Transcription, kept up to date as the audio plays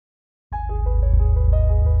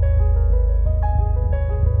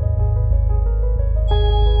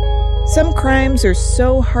Some crimes are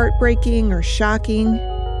so heartbreaking or shocking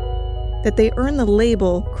that they earn the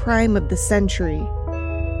label Crime of the Century.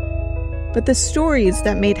 But the stories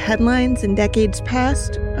that made headlines in decades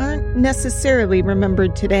past aren't necessarily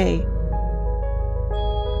remembered today.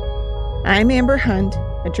 I'm Amber Hunt,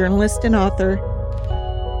 a journalist and author,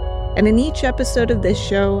 and in each episode of this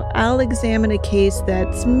show, I'll examine a case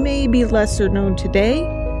that's maybe lesser known today,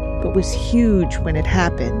 but was huge when it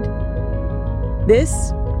happened.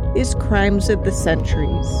 This is Crimes of the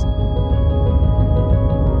Centuries.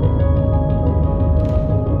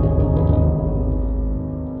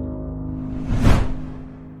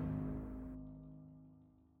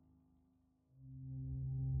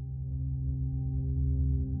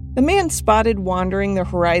 The man spotted wandering the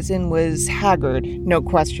horizon was haggard, no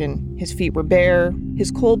question. His feet were bare,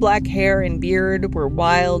 his coal-black hair and beard were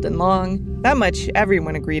wild and long. That much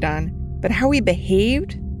everyone agreed on. But how he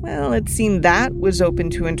behaved? Well, it seemed that was open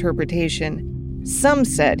to interpretation. Some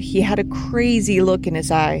said he had a crazy look in his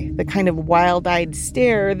eye, the kind of wild-eyed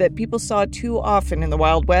stare that people saw too often in the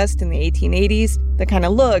Wild West in the 1880s, the kind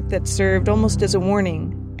of look that served almost as a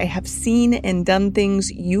warning. I have seen and done things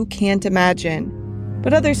you can't imagine.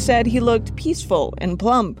 But others said he looked peaceful and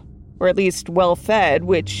plump, or at least well-fed,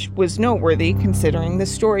 which was noteworthy considering the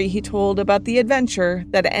story he told about the adventure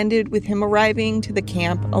that ended with him arriving to the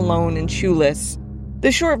camp alone and shoeless.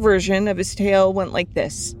 The short version of his tale went like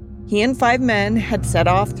this. He and 5 men had set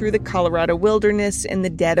off through the Colorado wilderness in the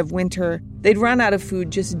dead of winter. They'd run out of food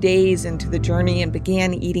just days into the journey and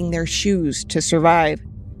began eating their shoes to survive.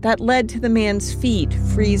 That led to the man's feet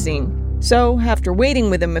freezing. So, after waiting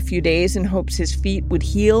with him a few days in hopes his feet would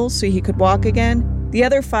heal so he could walk again, the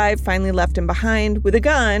other 5 finally left him behind with a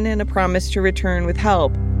gun and a promise to return with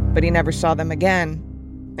help. But he never saw them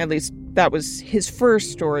again. At least, that was his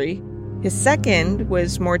first story. His second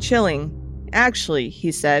was more chilling. Actually,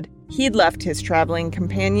 he said, he'd left his traveling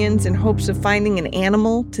companions in hopes of finding an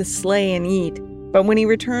animal to slay and eat. But when he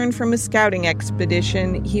returned from a scouting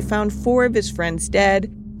expedition, he found 4 of his friends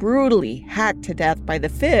dead, brutally hacked to death by the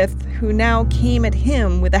 5th, who now came at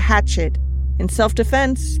him with a hatchet. In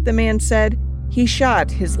self-defense, the man said, he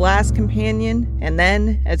shot his last companion, and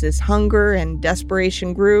then, as his hunger and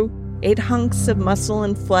desperation grew, ate hunks of muscle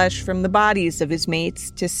and flesh from the bodies of his mates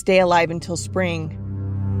to stay alive until spring.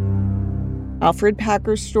 Alfred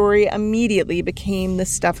Packer's story immediately became the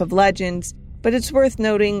stuff of legends, but it's worth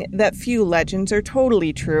noting that few legends are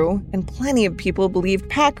totally true, and plenty of people believed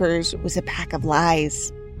Packer's was a pack of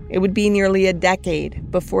lies. It would be nearly a decade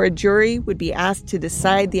before a jury would be asked to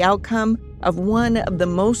decide the outcome of one of the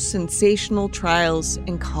most sensational trials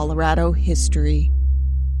in Colorado history.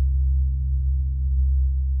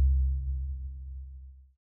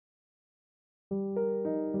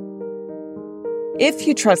 If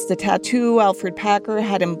you trust the tattoo Alfred Packer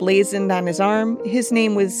had emblazoned on his arm, his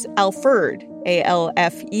name was Alferd,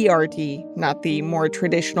 A-L-F-E-R-D, not the more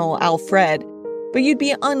traditional Alfred. But you'd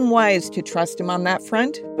be unwise to trust him on that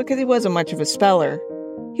front because he wasn't much of a speller.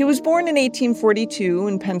 He was born in 1842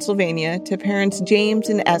 in Pennsylvania to parents James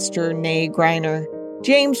and Esther née Greiner.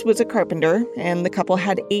 James was a carpenter, and the couple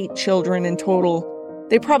had 8 children in total.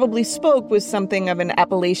 They probably spoke with something of an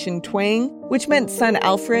Appalachian twang, which meant son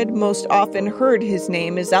Alfred most often heard his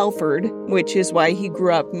name as Alferd, which is why he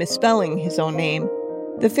grew up misspelling his own name.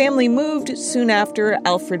 The family moved soon after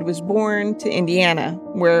Alfred was born to Indiana,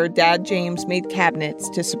 where Dad James made cabinets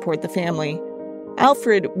to support the family.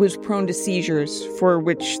 Alfred was prone to seizures, for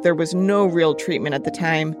which there was no real treatment at the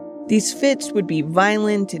time. These fits would be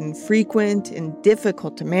violent and frequent and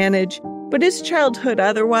difficult to manage, but his childhood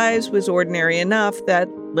otherwise was ordinary enough that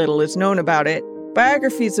little is known about it.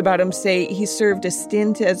 Biographies about him say he served a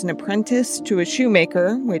stint as an apprentice to a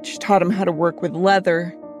shoemaker, which taught him how to work with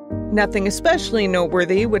leather. Nothing especially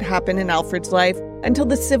noteworthy would happen in Alfred's life until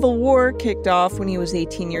the Civil War kicked off when he was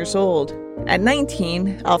 18 years old. At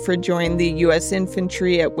 19, Alfred joined the U.S.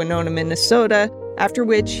 Infantry at Winona, Minnesota, after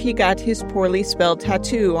which he got his poorly spelled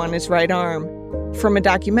tattoo on his right arm. From a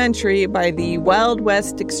documentary by the Wild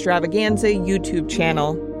West Extravaganza YouTube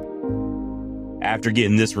channel. After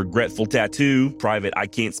getting this regretful tattoo, Private I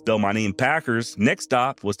Can't Spell My Name Packer's next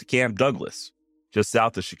stop was to Camp Douglas, just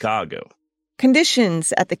south of Chicago.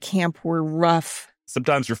 Conditions at the camp were rough.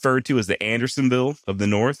 Sometimes referred to as the Andersonville of the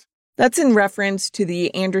North. That's in reference to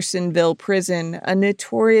the Andersonville Prison, a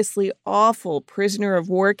notoriously awful prisoner of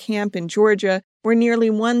war camp in Georgia, where nearly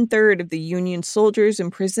 1/3 of the Union soldiers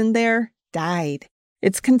imprisoned there died.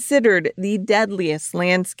 It's considered the deadliest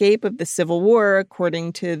landscape of the Civil War,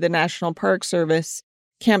 according to the National Park Service.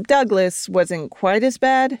 Camp Douglas wasn't quite as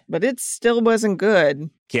bad, but it still wasn't good.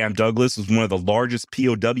 Camp Douglas was one of the largest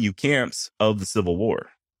POW camps of the Civil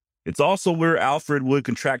War. It's also where Alfred would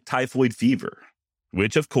contract typhoid fever,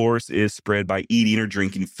 which of course is spread by eating or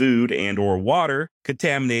drinking food and or water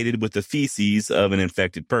contaminated with the feces of an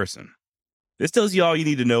infected person. This tells you all you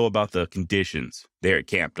need to know about the conditions there at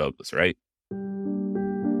Camp Douglas, right?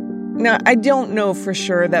 Now, I don't know for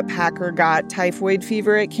sure that Packer got typhoid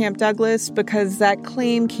fever at Camp Douglas because that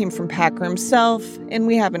claim came from Packer himself, and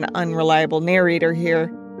we have an unreliable narrator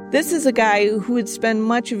here. This is a guy who would spend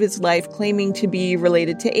much of his life claiming to be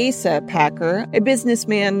related to Asa Packer, a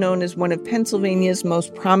businessman known as one of Pennsylvania's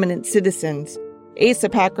most prominent citizens. Asa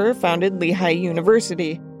Packer founded Lehigh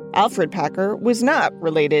University. Alfred Packer was not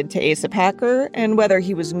related to Asa Packer, and whether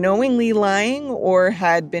he was knowingly lying or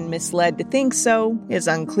had been misled to think so is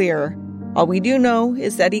unclear. All we do know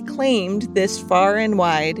is that he claimed this far and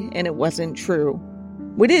wide, and it wasn't true.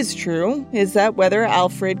 What is true is that whether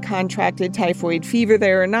Alfred contracted typhoid fever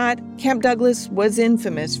there or not, Camp Douglas was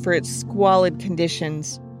infamous for its squalid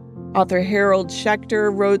conditions. Author Harold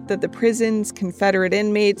Schechter wrote that the prison's Confederate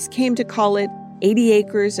inmates came to call it 80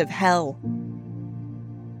 acres of hell.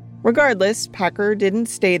 Regardless, Packer didn't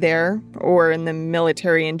stay there, or in the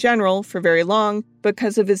military in general, for very long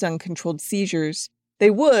because of his uncontrolled seizures.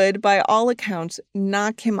 They would, by all accounts,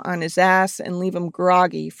 knock him on his ass and leave him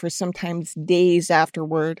groggy for sometimes days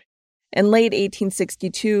afterward. In late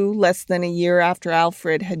 1862, less than a year after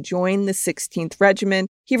Alfred had joined the 16th Regiment,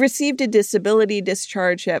 he received a disability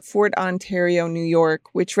discharge at Fort Ontario, New York,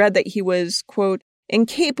 which read that he was, quote,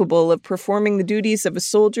 incapable of performing the duties of a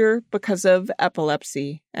soldier because of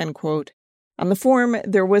epilepsy, end quote. On the form,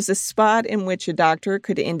 there was a spot in which a doctor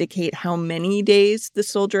could indicate how many days the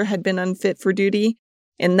soldier had been unfit for duty.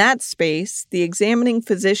 In that space, the examining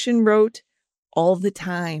physician wrote, all the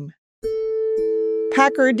time.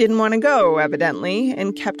 Packer didn't want to go, evidently,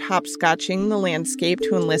 and kept hopscotching the landscape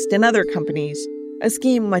to enlist in other companies. A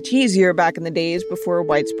scheme much easier back in the days before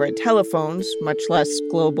widespread telephones, much less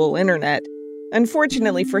global internet.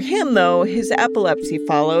 Unfortunately for him, though, his epilepsy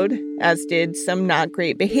followed, as did some not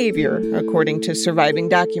great behavior, according to surviving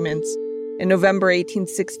documents. In November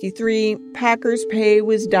 1863, Packer's pay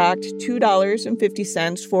was docked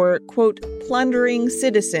 $2.50 for, quote, plundering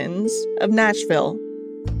citizens of Nashville.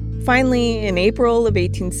 Finally, in April of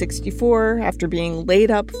 1864, after being laid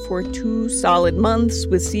up for 2 solid months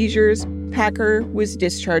with seizures, Packer was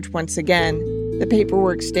discharged once again. The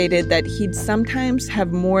paperwork stated that he'd sometimes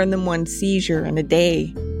have more than one seizure in a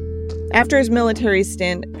day. After his military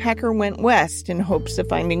stint, Packer went west in hopes of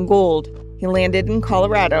finding gold. He landed in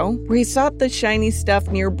Colorado, where he sought the shiny stuff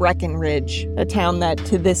near Breckenridge, a town that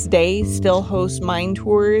to this day still hosts mine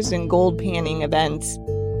tours and gold panning events.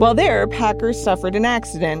 While there, Packer suffered an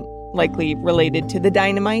accident, likely related to the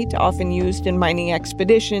dynamite often used in mining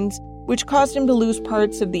expeditions, which caused him to lose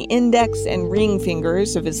parts of the index and ring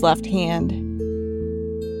fingers of his left hand.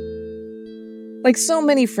 Like so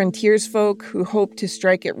many frontiersfolk who hoped to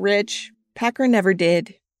strike it rich, Packer never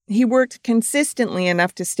did. He worked consistently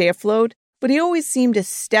enough to stay afloat, but he always seemed a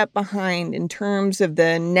step behind in terms of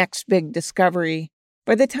the next big discovery.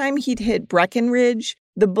 By the time he'd hit Breckenridge,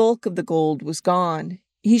 the bulk of the gold was gone.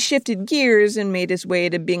 He shifted gears and made his way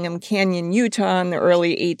to Bingham Canyon, Utah in the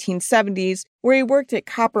early 1870s, where he worked at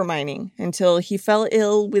copper mining until he fell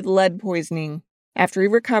ill with lead poisoning. After he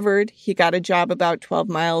recovered, he got a job about 12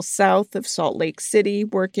 miles south of Salt Lake City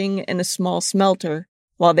working in a small smelter.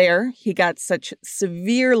 While there, he got such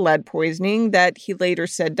severe lead poisoning that he later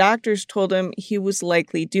said doctors told him he was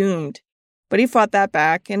likely doomed. But he fought that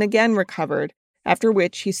back and again recovered, after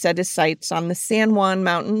which he set his sights on the San Juan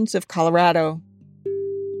Mountains of Colorado.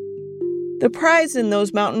 The prize in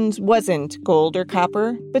those mountains wasn't gold or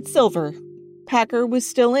copper, but silver. Packer was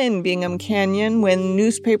still in Bingham Canyon when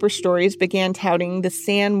newspaper stories began touting the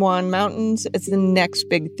San Juan Mountains as the next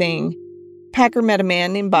big thing. Packer met a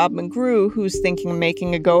man named Bob McGrew who was thinking of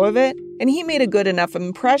making a go of it, and he made a good enough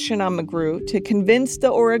impression on McGrew to convince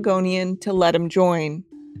the Oregonian to let him join.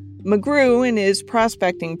 McGrew and his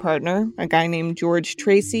prospecting partner, a guy named George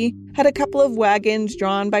Tracy, had a couple of wagons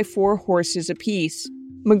drawn by 4 horses apiece.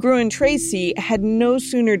 McGrew and Tracy had no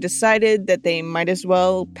sooner decided that they might as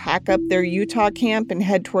well pack up their Utah camp and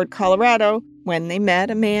head toward Colorado when they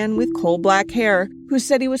met a man with coal-black hair who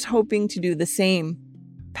said he was hoping to do the same.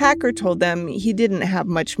 Packer told them he didn't have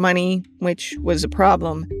much money, which was a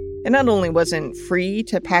problem. It not only wasn't free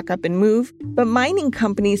to pack up and move, but mining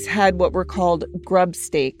companies had what were called grub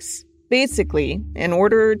stakes. Basically, in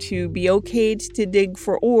order to be okayed to dig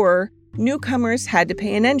for ore, newcomers had to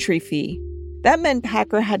pay an entry fee. That meant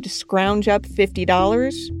Packer had to scrounge up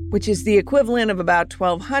 $50, which is the equivalent of about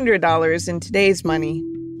 $1,200 in today's money.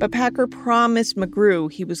 But Packer promised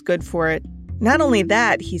McGrew he was good for it. Not only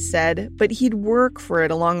that, he said, but he'd work for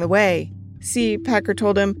it along the way. See, Packer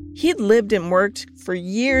told him he'd lived and worked for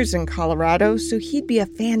years in Colorado, so he'd be a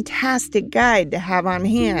fantastic guide to have on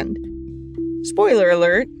hand. Spoiler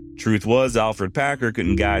alert. Truth was, Alfred Packer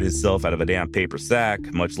couldn't guide himself out of a damn paper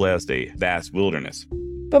sack, much less a vast wilderness.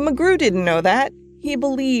 But McGrew didn't know that. He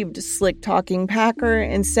believed slick-talking Packer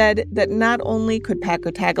and said that not only could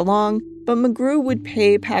Packer tag along, but McGrew would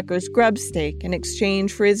pay Packer's grub stake in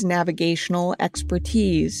exchange for his navigational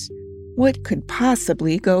expertise. What could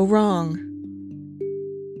possibly go wrong?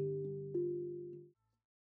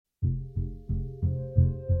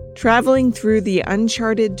 Traveling through the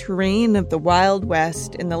uncharted terrain of the Wild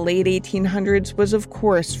West in the late 1800s was, of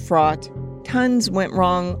course, fraught. Tons went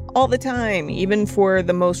wrong all the time, even for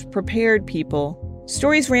the most prepared people.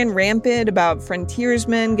 Stories ran rampant about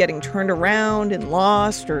frontiersmen getting turned around and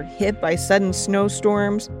lost or hit by sudden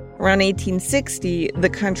snowstorms. Around 1860, the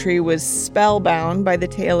country was spellbound by the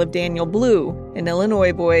tale of Daniel Blue, an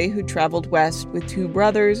Illinois boy who traveled west with two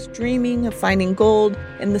brothers, dreaming of finding gold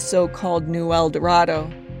in the so-called New El Dorado.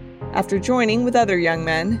 After joining with other young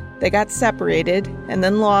men, they got separated and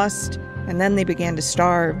then lost, and then they began to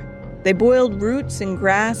starve. They boiled roots and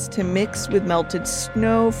grass to mix with melted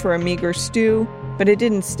snow for a meager stew, but it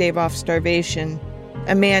didn't stave off starvation.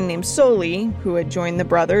 A man named Soli, who had joined the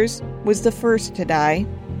brothers, was the first to die.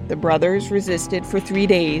 The brothers resisted for 3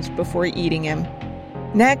 days before eating him.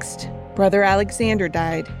 Next, Brother Alexander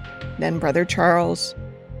died, then Brother Charles.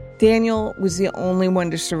 Daniel was the only one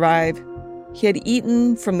to survive. He had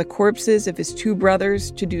eaten from the corpses of his two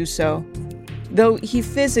brothers to do so. Though he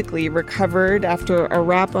physically recovered after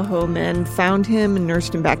Arapaho men found him and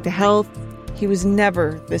nursed him back to health, he was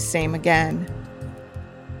never the same again.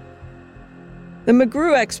 The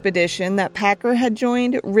McGrew expedition that Packer had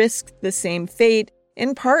joined risked the same fate,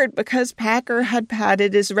 in part because Packer had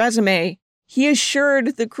padded his resume. He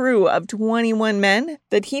assured the crew of 21 men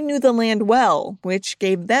that he knew the land well, which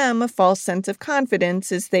gave them a false sense of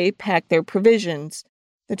confidence as they packed their provisions.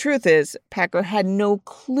 The truth is, Packer had no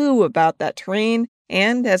clue about that terrain,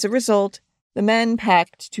 and as a result, the men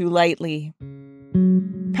packed too lightly.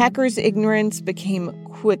 Packer's ignorance became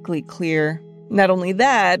quickly clear. Not only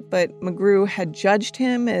that, but McGrew had judged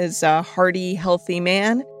him as a hearty, healthy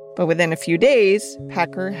man. But within a few days,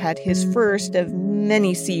 Packer had his first of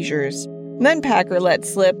many seizures. Then Packer let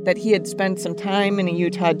slip that he had spent some time in a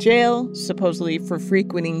Utah jail, supposedly for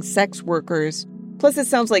frequenting sex workers. Plus, it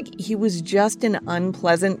sounds like he was just an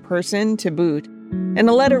unpleasant person to boot. In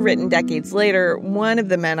a letter written decades later, one of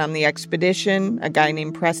the men on the expedition, a guy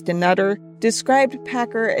named Preston Nutter, described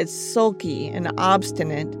Packer as sulky and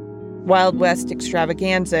obstinate. Wild West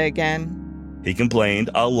extravaganza again. He complained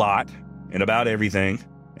a lot and about everything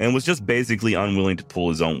and was just basically unwilling to pull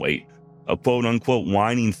his own weight. A quote-unquote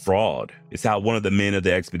whining fraud is how one of the men of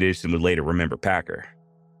the expedition would later remember Packer.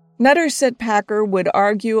 Nutter said Packer would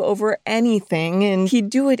argue over anything, and he'd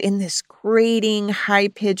do it in this grating,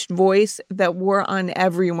 high-pitched voice that wore on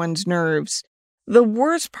everyone's nerves. The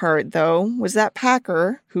worst part, though, was that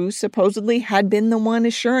Packer, who supposedly had been the one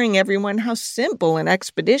assuring everyone how simple an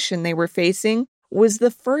expedition they were facing, was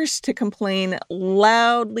the first to complain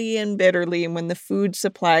loudly and bitterly when the food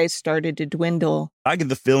supplies started to dwindle. I get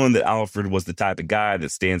the feeling that Alfred was the type of guy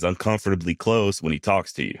that stands uncomfortably close when he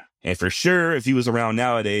talks to you. And for sure, if he was around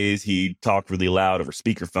nowadays, he'd talk really loud over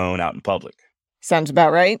speakerphone out in public. Sounds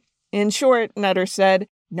about right. In short, Nutter said,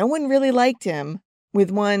 no one really liked him,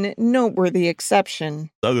 with one noteworthy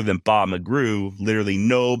exception. Other than Bob McGrew, literally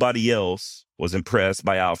nobody else was impressed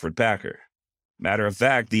by Alfred Packer. Matter of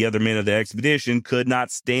fact, the other men of the expedition could not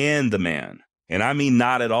stand the man. And I mean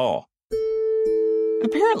not at all.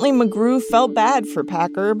 Apparently, McGrew felt bad for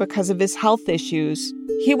Packer because of his health issues.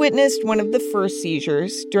 He witnessed one of the first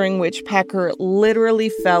seizures, during which Packer literally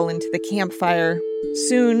fell into the campfire.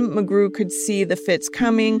 Soon, McGrew could see the fits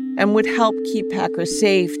coming and would help keep Packer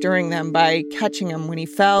safe during them by catching him when he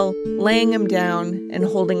fell, laying him down, and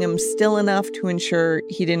holding him still enough to ensure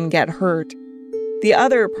he didn't get hurt. The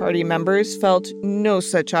other party members felt no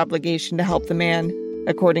such obligation to help the man.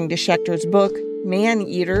 According to Schechter's book,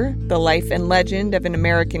 Man-Eater, The Life and Legend of an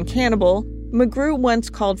American Cannibal, McGrew once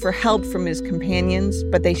called for help from his companions,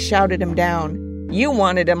 but they shouted him down. You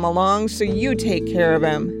wanted him along, so you take care of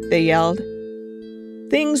him, they yelled.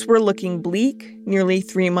 Things were looking bleak nearly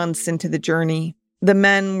 3 months into the journey. The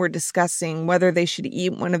men were discussing whether they should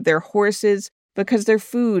eat one of their horses because their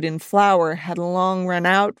food and flour had long run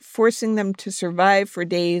out, forcing them to survive for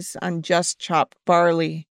days on just chopped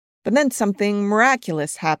barley. But then something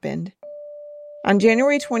miraculous happened. On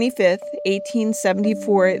January 25th,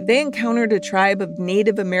 1874, they encountered a tribe of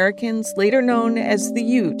Native Americans later known as the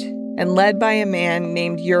Ute. and led by a man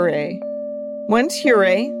named Ure. Once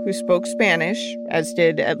Ure, who spoke Spanish, as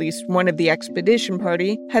did at least one of the expedition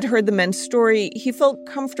party, had heard the men's story, he felt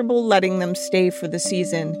comfortable letting them stay for the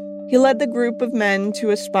season. He led the group of men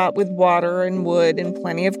to a spot with water and wood and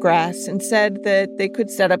plenty of grass and said that they could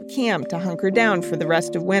set up camp to hunker down for the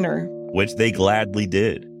rest of winter. Which they gladly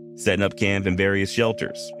did, setting up camp in various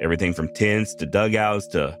shelters, everything from tents to dugouts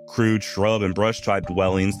to crude shrub and brush-type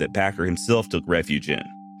dwellings that Packer himself took refuge in.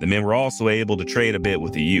 The men were also able to trade a bit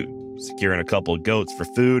with the Ute, securing a couple of goats for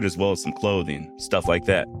food as well as some clothing, stuff like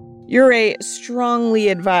that. Ure strongly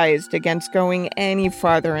advised against going any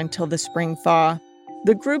farther until the spring thaw.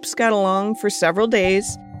 The groups got along for several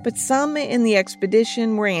days, but some in the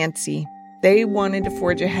expedition were antsy. They wanted to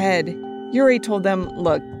forge ahead. Ure told them,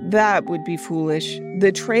 look, that would be foolish.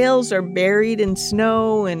 The trails are buried in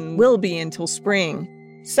snow and will be until spring.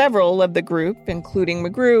 Several of the group, including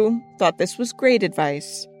McGrew, thought this was great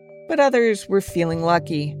advice, but others were feeling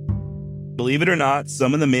lucky. Believe it or not,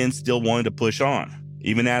 some of the men still wanted to push on,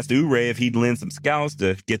 even asked Ure if he'd lend some scouts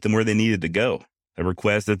to get them where they needed to go, a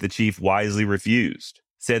request that the chief wisely refused.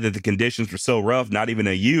 Said that the conditions were so rough, not even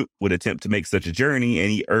a Ute would attempt to make such a journey, and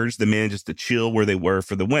he urged the men just to chill where they were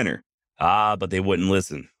for the winter. But they wouldn't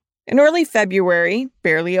listen. In early February,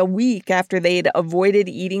 barely a week after they'd avoided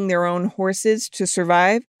eating their own horses to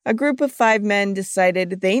survive, a group of 5 men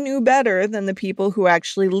decided they knew better than the people who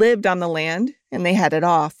actually lived on the land, and they headed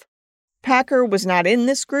off. Packer was not in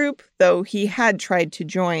this group, though he had tried to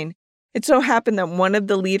join. It so happened that one of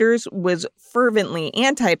the leaders was fervently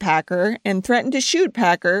anti-Packer and threatened to shoot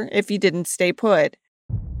Packer if he didn't stay put.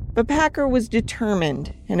 But Packer was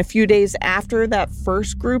determined, and a few days after that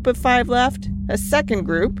first group of 5 left, a second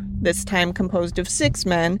group, this time composed of 6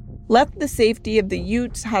 men, left the safety of the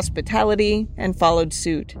Utes' hospitality and followed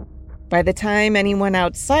suit. By the time anyone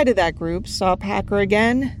outside of that group saw Packer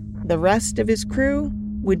again, the rest of his crew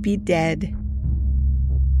would be dead.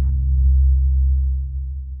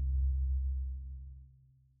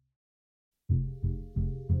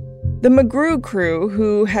 The McGrew crew,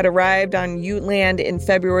 who had arrived on Ute land in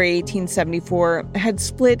February 1874, had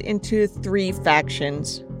split into 3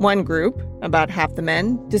 factions. One group, about half the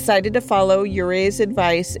men, decided to follow Ure's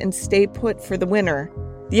advice and stay put for the winter.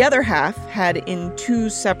 The other half had, in 2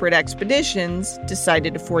 separate expeditions,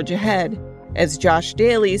 decided to forge ahead. As Josh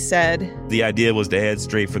Daly said, the idea was to head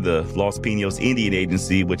straight for the Los Pinos Indian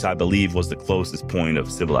Agency, which I believe was the closest point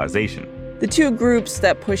of civilization. The 2 groups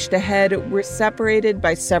that pushed ahead were separated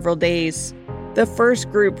by several days. The first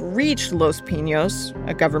group reached Los Pinos,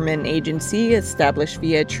 a government agency established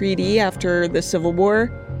via treaty after the Civil War,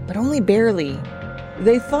 but only barely.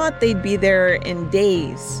 They thought they'd be there in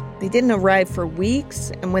days. They didn't arrive for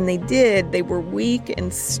weeks, and when they did, they were weak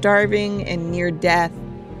and starving and near death.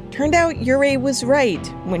 Turned out Ure was right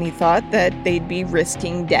when he thought that they'd be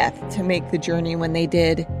risking death to make the journey when they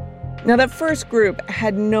did. Now, that first group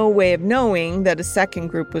had no way of knowing that a second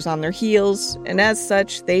group was on their heels, and as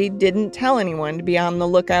such, they didn't tell anyone to be on the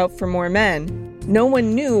lookout for more men. No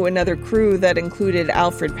one knew another crew that included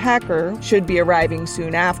Alfred Packer should be arriving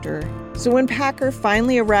soon after. So when Packer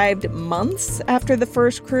finally arrived months after the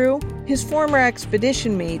first crew, his former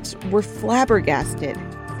expedition mates were flabbergasted.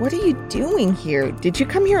 "What are you doing here? Did you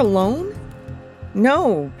come here alone?"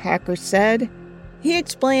 "No," Packer said. He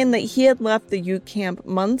explained that he had left the Ute camp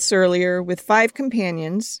months earlier with 5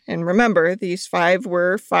 companions, and remember, these 5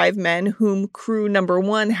 were 5 men whom crew number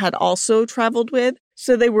 1 had also traveled with,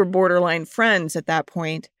 so they were borderline friends at that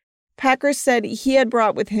point. Packer said he had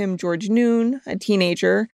brought with him George Noon, a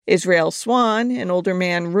teenager, Israel Swan, an older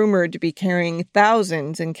man rumored to be carrying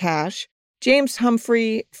thousands in cash, James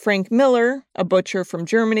Humphrey, Frank Miller, a butcher from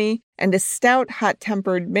Germany, and a stout,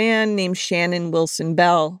 hot-tempered man named Shannon Wilson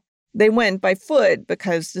Bell. They went by foot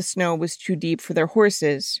because the snow was too deep for their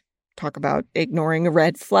horses. Talk about ignoring a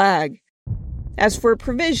red flag. As for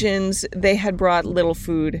provisions, they had brought little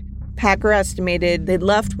food. Packer estimated they'd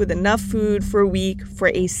left with enough food for a week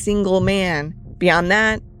for a single man. Beyond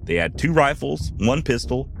that, they had 2 rifles, 1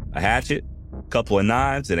 pistol, a hatchet, a couple of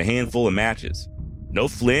knives, and a handful of matches. No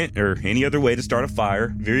flint or any other way to start a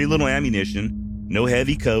fire, very little ammunition, no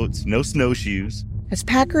heavy coats, no snowshoes. As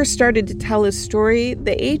Packer started to tell his story,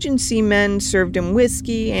 the agency men served him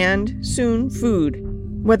whiskey and, soon, food.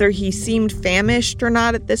 Whether he seemed famished or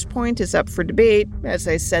not at this point is up for debate, as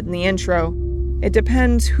I said in the intro. It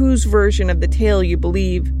depends whose version of the tale you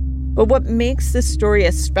believe. But what makes this story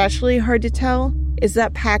especially hard to tell is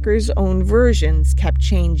that Packer's own versions kept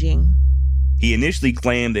changing. He initially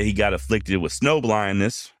claimed that he got afflicted with snow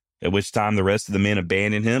blindness, at which time the rest of the men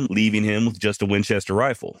abandoned him, leaving him with just a Winchester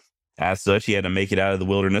rifle. As such, he had to make it out of the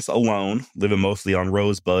wilderness alone, living mostly on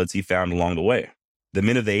rosebuds he found along the way. The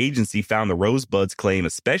men of the agency found the rosebuds claim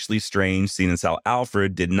especially strange, seeing as how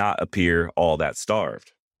Alfred did not appear all that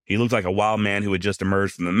starved. He looked like a wild man who had just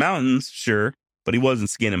emerged from the mountains, sure, but he wasn't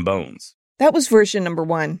skin and bones. That was version number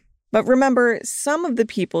 1. But remember, some of the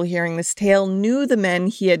people hearing this tale knew the men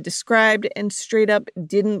he had described and straight up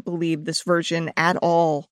didn't believe this version at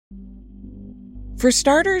all. For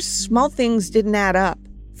starters, small things didn't add up.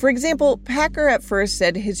 For example, Packer at first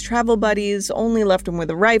said his travel buddies only left him with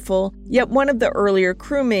a rifle, yet one of the earlier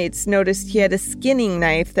crewmates noticed he had a skinning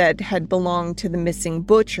knife that had belonged to the missing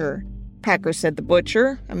butcher. Packer said the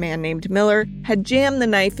butcher, a man named Miller, had jammed the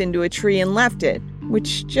knife into a tree and left it,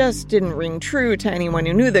 which just didn't ring true to anyone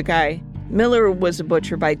who knew the guy. Miller was a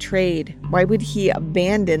butcher by trade. Why would he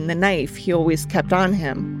abandon the knife he always kept on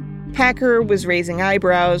him? Packer was raising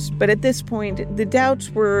eyebrows, but at this point, the doubts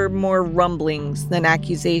were more rumblings than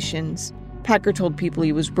accusations. Packer told people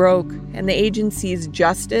he was broke, and the agency's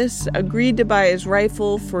justice agreed to buy his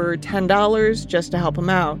rifle for $10 just to help him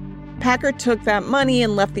out. Packer took that money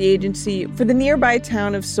and left the agency for the nearby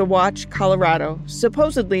town of Saguache, Colorado,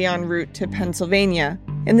 supposedly en route to Pennsylvania.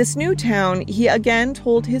 In this new town, he again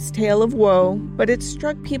told his tale of woe, but it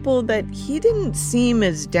struck people that he didn't seem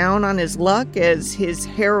as down on his luck as his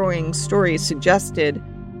harrowing story suggested.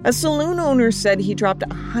 A saloon owner said he dropped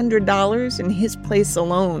 $100 in his place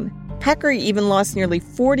alone. Packer even lost nearly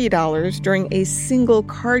 $40 during a single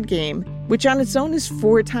card game, which on its own is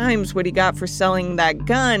 4 times what he got for selling that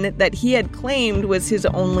gun that he had claimed was his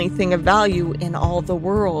only thing of value in all the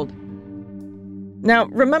world. Now,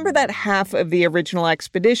 remember that half of the original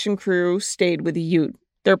expedition crew stayed with the Ute.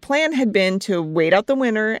 Their plan had been to wait out the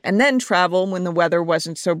winter and then travel when the weather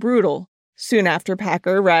wasn't so brutal. Soon after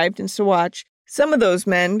Packer arrived in Saguache, some of those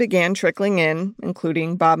men began trickling in,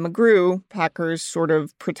 including Bob McGrew, Packer's sort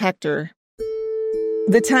of protector.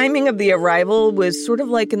 The timing of the arrival was sort of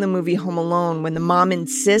like in the movie Home Alone, when the mom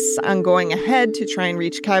insists on going ahead to try and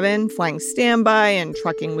reach Kevin, flying standby and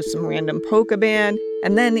trucking with some random polka band.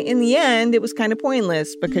 And then in the end, it was kind of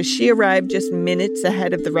pointless because she arrived just minutes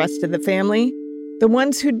ahead of the rest of the family. The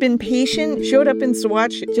ones who'd been patient showed up in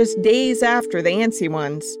Saguache just days after the antsy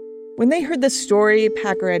ones. When they heard the story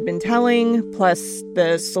Packer had been telling, plus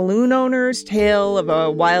the saloon owner's tale of a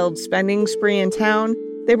wild spending spree in town,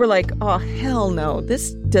 they were like, oh, hell no,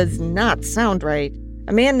 this does not sound right.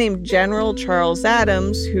 A man named General Charles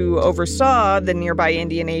Adams, who oversaw the nearby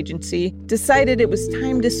Indian agency, decided it was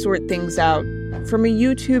time to sort things out from a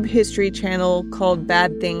YouTube history channel called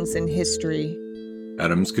Bad Things in History.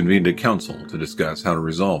 Adams convened a council to discuss how to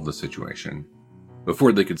resolve the situation.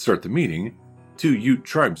 Before they could start the meeting, 2 Ute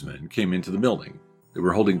tribesmen came into the building. They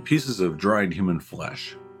were holding pieces of dried human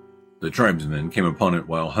flesh. The tribesmen came upon it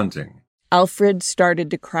while hunting. Alfred started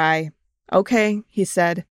to cry. Okay, he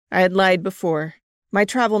said. I had lied before. My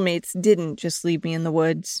travel mates didn't just leave me in the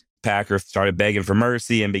woods. Packer started begging for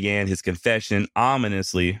mercy and began his confession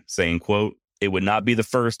ominously, saying, quote, it would not be the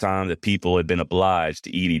first time that people had been obliged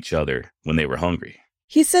to eat each other when they were hungry.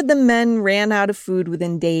 He said the men ran out of food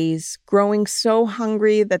within days, growing so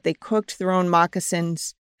hungry that they cooked their own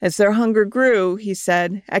moccasins. As their hunger grew, he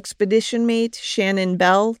said, expedition mate Shannon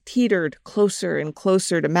Bell teetered closer and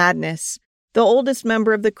closer to madness. The oldest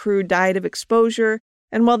member of the crew died of exposure,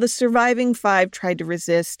 and while the surviving 5 tried to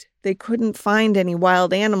resist, they couldn't find any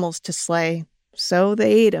wild animals to slay, so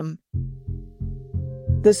they ate them.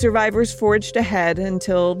 The survivors forged ahead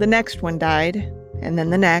until the next one died, and then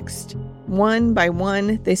the next. One by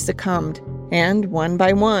one, they succumbed, and one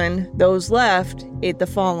by one, those left ate the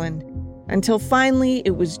fallen. Until finally,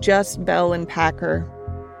 it was just Bell and Packer.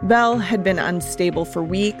 Bell had been unstable for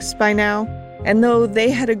weeks by now, and though they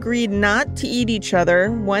had agreed not to eat each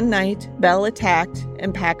other, one night, Bell attacked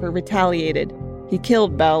and Packer retaliated. He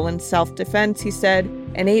killed Bell in self-defense, he said,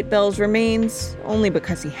 and ate Bell's remains only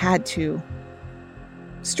because he had to.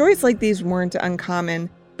 Stories like these weren't uncommon,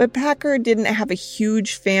 but Packer didn't have a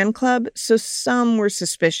huge fan club, so some were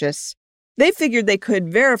suspicious. They figured they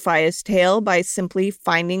could verify his tale by simply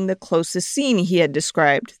finding the closest scene he had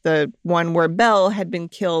described, the one where Bell had been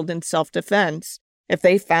killed in self-defense. If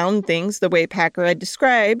they found things the way Packer had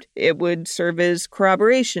described, it would serve as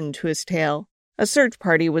corroboration to his tale. A search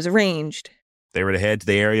party was arranged. They were to head to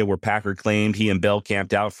the area where Packer claimed he and Bell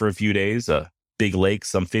camped out for a few days, a big lake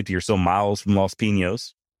some 50 or so miles from Los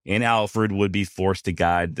Pinos, and Alfred would be forced to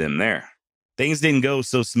guide them there. Things didn't go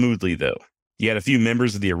so smoothly, though. You had a few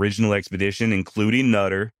members of the original expedition, including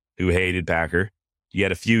Nutter, who hated Packer. You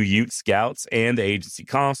had a few Ute scouts and the agency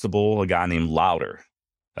constable, a guy named Lauder.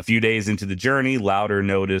 A few days into the journey, Lauder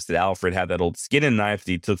noticed that Alfred had that old skinning knife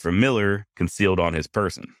that he took from Miller concealed on his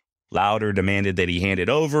person. Louder demanded that he hand it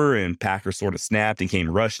over, and Packer sort of snapped and came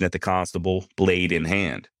rushing at the constable, blade in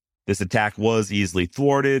hand. This attack was easily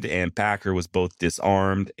thwarted, and Packer was both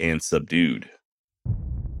disarmed and subdued.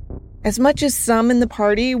 As much as some in the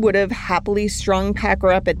party would have happily strung Packer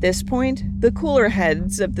up at this point, the cooler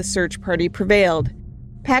heads of the search party prevailed.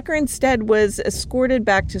 Packer instead was escorted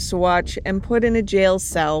back to Saguache and put in a jail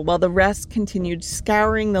cell while the rest continued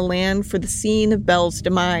scouring the land for the scene of Bell's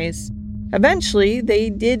demise. Eventually, they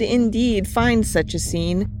did indeed find such a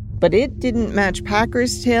scene, but it didn't match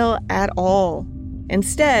Packer's tale at all.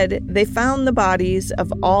 Instead, they found the bodies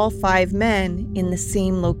of all 5 men in the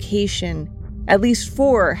same location. At least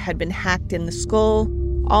 4 had been hacked in the skull.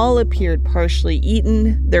 All appeared partially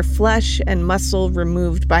eaten, their flesh and muscle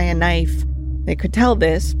removed by a knife. They could tell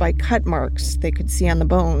this by cut marks they could see on the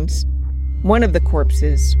bones. One of the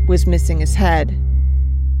corpses was missing his head.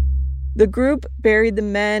 The group buried the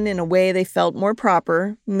men in a way they felt more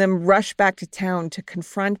proper, and then rushed back to town to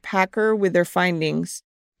confront Packer with their findings.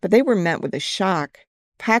 But they were met with a shock.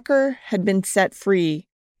 Packer had been set free,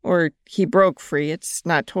 or he broke free. It's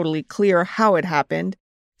not totally clear how it happened.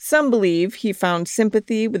 Some believe he found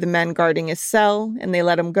sympathy with the men guarding his cell, and they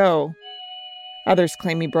let him go. Others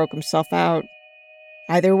claim he broke himself out.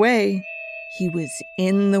 Either way, he was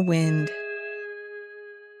in the wind.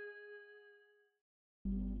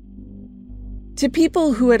 To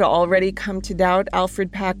people who had already come to doubt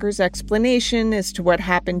Alfred Packer's explanation as to what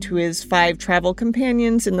happened to his 5 travel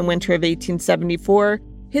companions in the winter of 1874,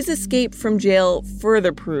 his escape from jail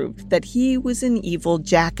further proved that he was an evil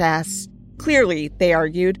jackass. Clearly, they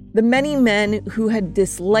argued, the many men who had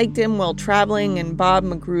disliked him while traveling in Bob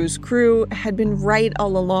McGrew's crew had been right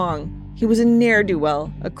all along. He was a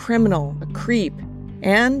ne'er-do-well, a criminal, a creep,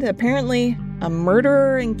 and, apparently, a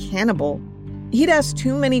murderer and cannibal. He'd asked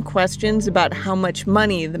too many questions about how much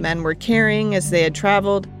money the men were carrying as they had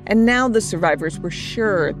traveled, and now the survivors were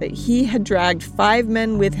sure that he had dragged 5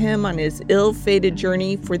 men with him on his ill-fated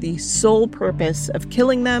journey for the sole purpose of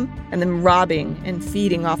killing them and then robbing and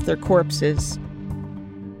feeding off their corpses.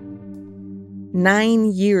 9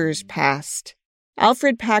 years passed.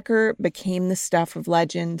 Alfred Packer became the stuff of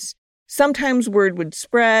legends. Sometimes word would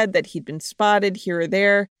spread that he'd been spotted here or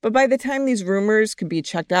there, but by the time these rumors could be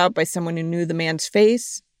checked out by someone who knew the man's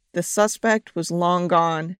face, the suspect was long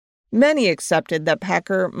gone. Many accepted that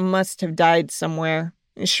Packer must have died somewhere.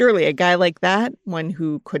 And surely a guy like that, one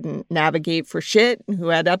who couldn't navigate for shit and who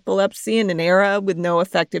had epilepsy in an era with no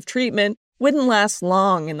effective treatment, wouldn't last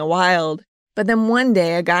long in the wild. But then one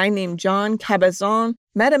day a guy named John Cabazon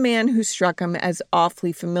met a man who struck him as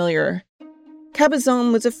awfully familiar.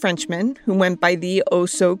 Cabazon was a Frenchman who went by the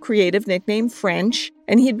oh-so-creative nickname French,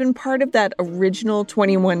 and he'd been part of that original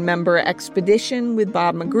 21-member expedition with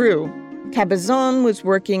Bob McGrew. Cabazon was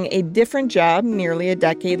working a different job nearly a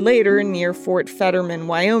decade later near Fort Fetterman,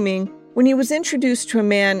 Wyoming, when he was introduced to a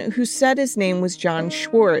man who said his name was John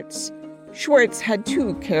Schwartz. Schwartz had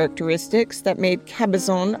 2 characteristics that made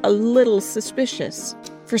Cabazon a little suspicious.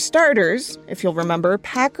 For starters, if you'll remember,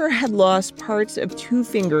 Packer had lost parts of 2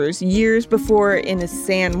 fingers years before in his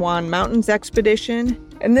San Juan Mountains expedition,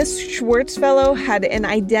 and this Schwartz fellow had an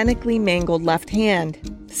identically mangled left hand.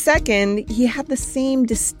 Second, he had the same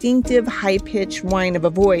distinctive high-pitched whine of a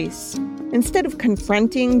voice. Instead of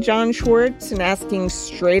confronting John Schwartz and asking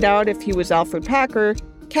straight out if he was Alfred Packer,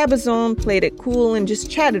 Cabazon played it cool and just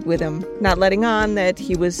chatted with him, not letting on that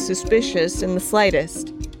he was suspicious in the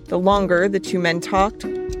slightest. The longer the 2 men talked,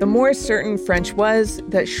 the more certain French was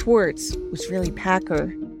that Schwartz was really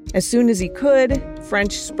Packer. As soon as he could,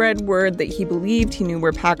 French spread word that he believed he knew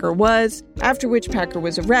where Packer was, after which Packer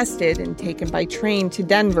was arrested and taken by train to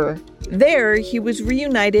Denver. There, he was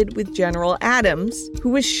reunited with General Adams, who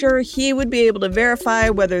was sure he would be able to verify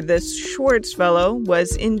whether this Schwartz fellow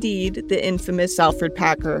was indeed the infamous Alfred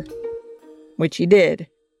Packer. Which he did.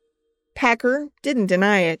 Packer didn't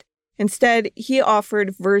deny it. Instead, he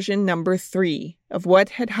offered version number 3 of what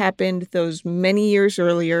had happened those many years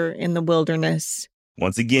earlier in the wilderness.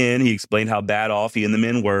 Once again, he explained how bad off he and the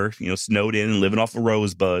men were, snowed in and living off of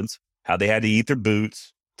rosebuds, how they had to eat their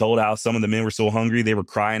boots, told how some of the men were so hungry they were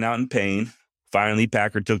crying out in pain. Finally,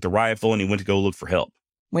 Packer took the rifle and he went to go look for help.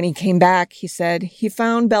 When he came back, he said, he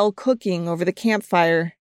found Bell cooking over the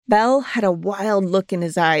campfire. Bell had a wild look in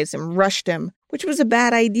his eyes and rushed him, which was a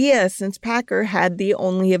bad idea since Packer had the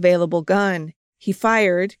only available gun. He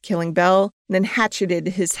fired, killing Bell, and then hatcheted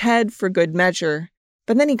his head for good measure.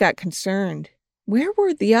 But then he got concerned. Where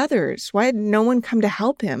were the others? Why had no one come to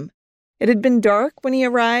help him? It had been dark when he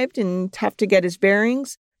arrived and tough to get his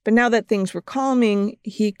bearings, but now that things were calming,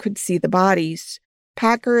 he could see the bodies.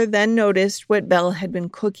 Packer then noticed what Bell had been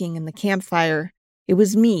cooking in the campfire. It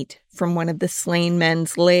was meat from one of the slain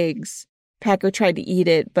men's legs. Packer tried to eat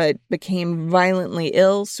it, but became violently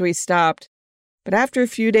ill, so he stopped. But after a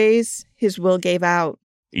few days, his will gave out.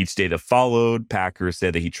 Each day that followed, Packer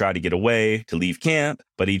said that he tried to get away, to leave camp,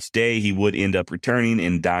 but each day he would end up returning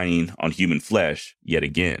and dining on human flesh yet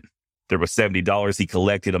again. There was $70 he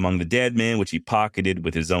collected among the dead men, which he pocketed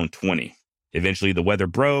with his own $20. Eventually, the weather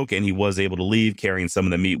broke, and he was able to leave carrying some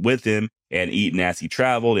of the meat with him and eating as he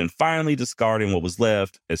traveled, and finally discarding what was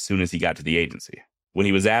left as soon as he got to the agency. When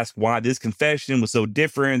he was asked why this confession was so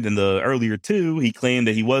different than the earlier two, he claimed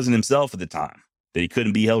that he wasn't himself at the time, that he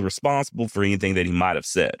couldn't be held responsible for anything that he might have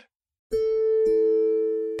said.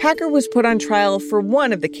 Packer was put on trial for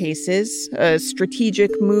one of the cases, a strategic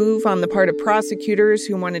move on the part of prosecutors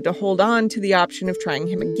who wanted to hold on to the option of trying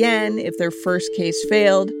him again if their first case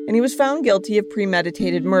failed, and he was found guilty of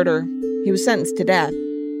premeditated murder. He was sentenced to death.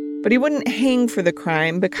 But he wouldn't hang for the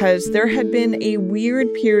crime because there had been a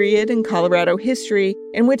weird period in Colorado history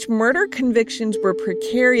in which murder convictions were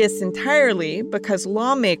precarious entirely because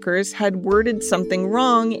lawmakers had worded something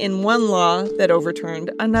wrong in one law that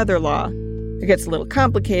overturned another law. It gets a little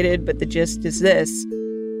complicated, but the gist is this.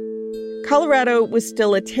 Colorado was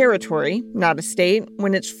still a territory, not a state,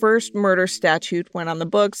 when its first murder statute went on the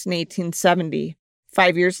books in 1870.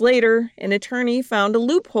 5 years later, an attorney found a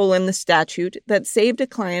loophole in the statute that saved a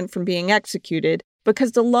client from being executed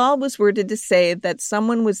because the law was worded to say that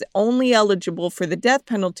someone was only eligible for the death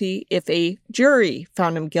penalty if a jury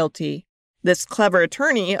found him guilty. This clever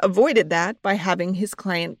attorney avoided that by having his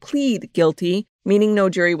client plead guilty, meaning no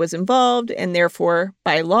jury was involved, and therefore,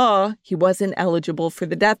 by law, he wasn't eligible for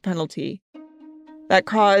the death penalty. That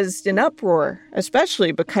caused an uproar,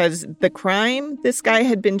 especially because the crime this guy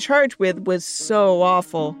had been charged with was so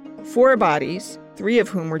awful. 4 bodies, 3 of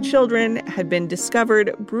whom were children, had been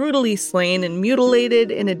discovered brutally slain and mutilated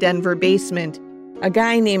in a Denver basement. A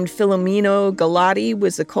guy named Filomeno Galati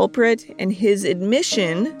was the culprit, and his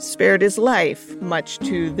admission spared his life, much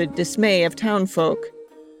to the dismay of townfolk.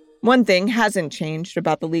 One thing hasn't changed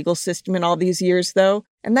about the legal system in all these years, though,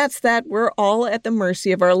 and that's that we're all at the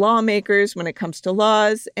mercy of our lawmakers when it comes to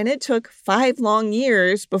laws, and it took 5 long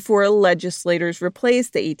years before legislators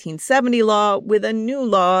replaced the 1870 law with a new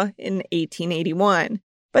law in 1881.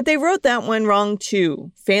 But they wrote that one wrong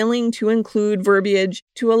too, failing to include verbiage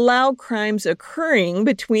to allow crimes occurring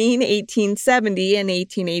between 1870 and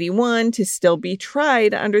 1881 to still be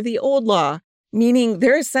tried under the old law, meaning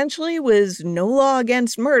there essentially was no law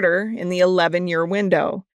against murder in the 11-year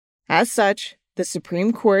window. As such, the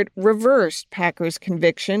Supreme Court reversed Packer's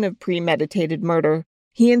conviction of premeditated murder.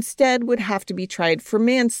 He instead would have to be tried for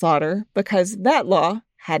manslaughter because that law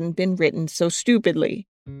hadn't been written so stupidly.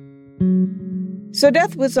 So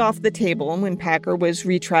death was off the table when Packer was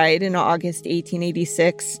retried in August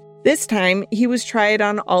 1886. This time, he was tried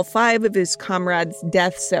on all 5 of his comrades'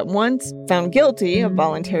 deaths at once, found guilty of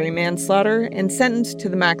voluntary manslaughter, and sentenced to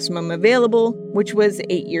the maximum available, which was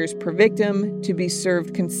 8 years per victim, to be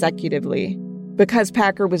served consecutively. Because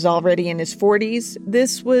Packer was already in his 40s,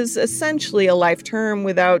 this was essentially a life term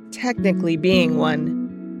without technically being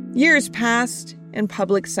one. Years passed, and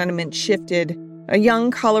public sentiment shifted. A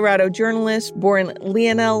young Colorado journalist born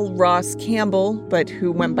Lionel Ross Campbell, but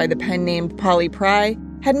who went by the pen name Polly Pry,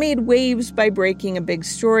 had made waves by breaking a big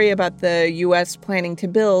story about the U.S. planning to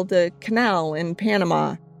build a canal in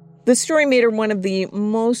Panama. The story made her one of the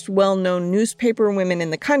most well-known newspaper women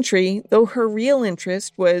in the country, though her real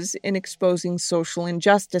interest was in exposing social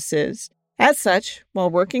injustices. As such,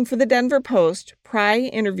 while working for the Denver Post, Pry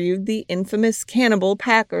interviewed the infamous cannibal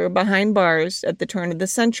Packer behind bars at the turn of the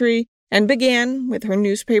century and began, with her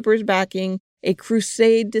newspaper's backing, a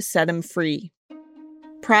crusade to set him free.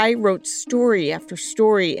 Pry wrote story after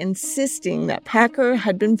story insisting that Packer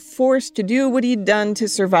had been forced to do what he'd done to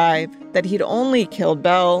survive, that he'd only killed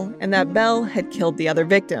Bell, and that Bell had killed the other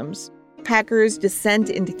victims. Packer's descent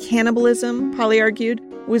into cannibalism, Polly argued,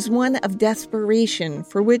 was one of desperation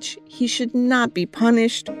for which he should not be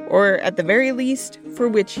punished, or at the very least, for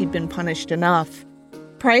which he'd been punished enough.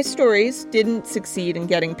 Pry's stories didn't succeed in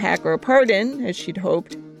getting Packer a pardon, as she'd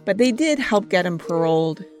hoped, but they did help get him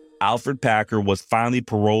paroled. Alfred Packer was finally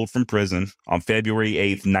paroled from prison on February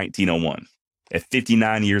 8, 1901, at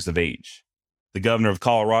 59 years of age. The governor of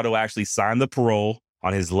Colorado actually signed the parole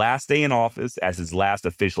on his last day in office as his last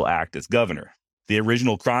official act as governor. The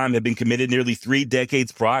original crime had been committed nearly 3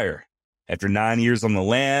 decades prior. After 9 years on the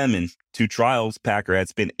lam and 2 trials, Packer had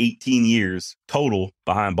spent 18 years total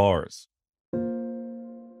behind bars.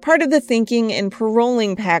 Part of the thinking in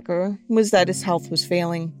paroling Packer was that his health was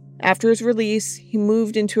failing. After his release, he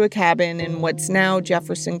moved into a cabin in what's now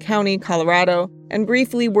Jefferson County, Colorado, and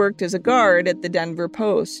briefly worked as a guard at the Denver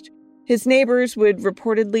Post. His neighbors would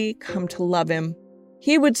reportedly come to love him.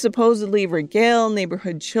 He would supposedly regale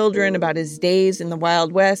neighborhood children about his days in the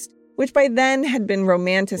Wild West, which by then had been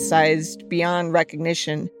romanticized beyond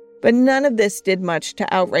recognition. But none of this did much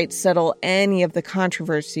to outright settle any of the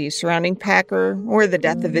controversy surrounding Packer or the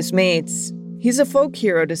death of his mates. He's a folk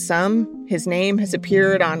hero to some. His name has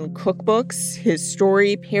appeared on cookbooks, his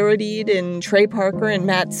story parodied in Trey Parker and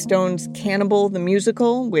Matt Stone's Cannibal the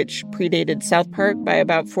Musical, which predated South Park by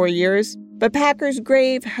about 4 years. But Packer's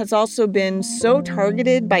grave has also been so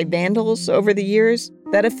targeted by vandals over the years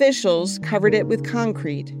that officials covered it with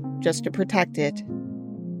concrete just to protect it.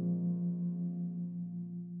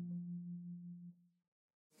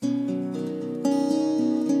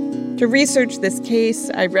 To research this case,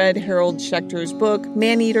 I read Harold Schechter's book,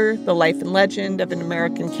 Man-Eater, The Life and Legend of an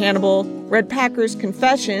American Cannibal, read Packer's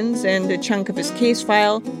confessions and a chunk of his case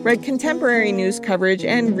file, read contemporary news coverage,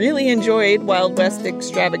 and really enjoyed Wild West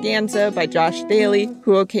Extravaganza by Josh Daly,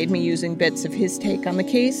 who okayed me using bits of his take on the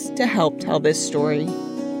case to help tell this story.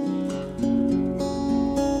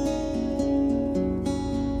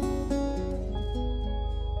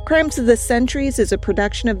 Crimes of the Centuries is a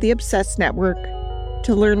production of the Obsessed Network.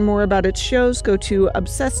 To learn more about its shows, go to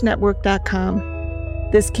obsessednetwork.com.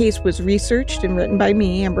 This case was researched and written by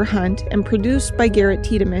me, Amber Hunt, and produced by Garrett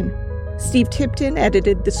Tiedemann. Steve Tipton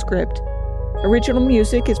edited the script. Original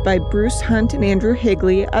music is by Bruce Hunt and Andrew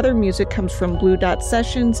Higley. Other music comes from Blue Dot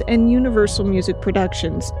Sessions and Universal Music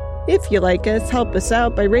Productions. If you like us, help us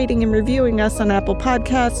out by rating and reviewing us on Apple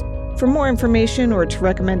Podcasts. For more information or to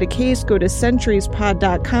recommend a case, go to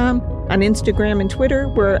centuriespod.com. On Instagram and Twitter,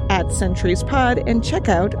 we're @CenturiesPod, and check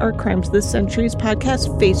out our Crimes of the Centuries podcast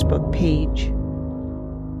Facebook page.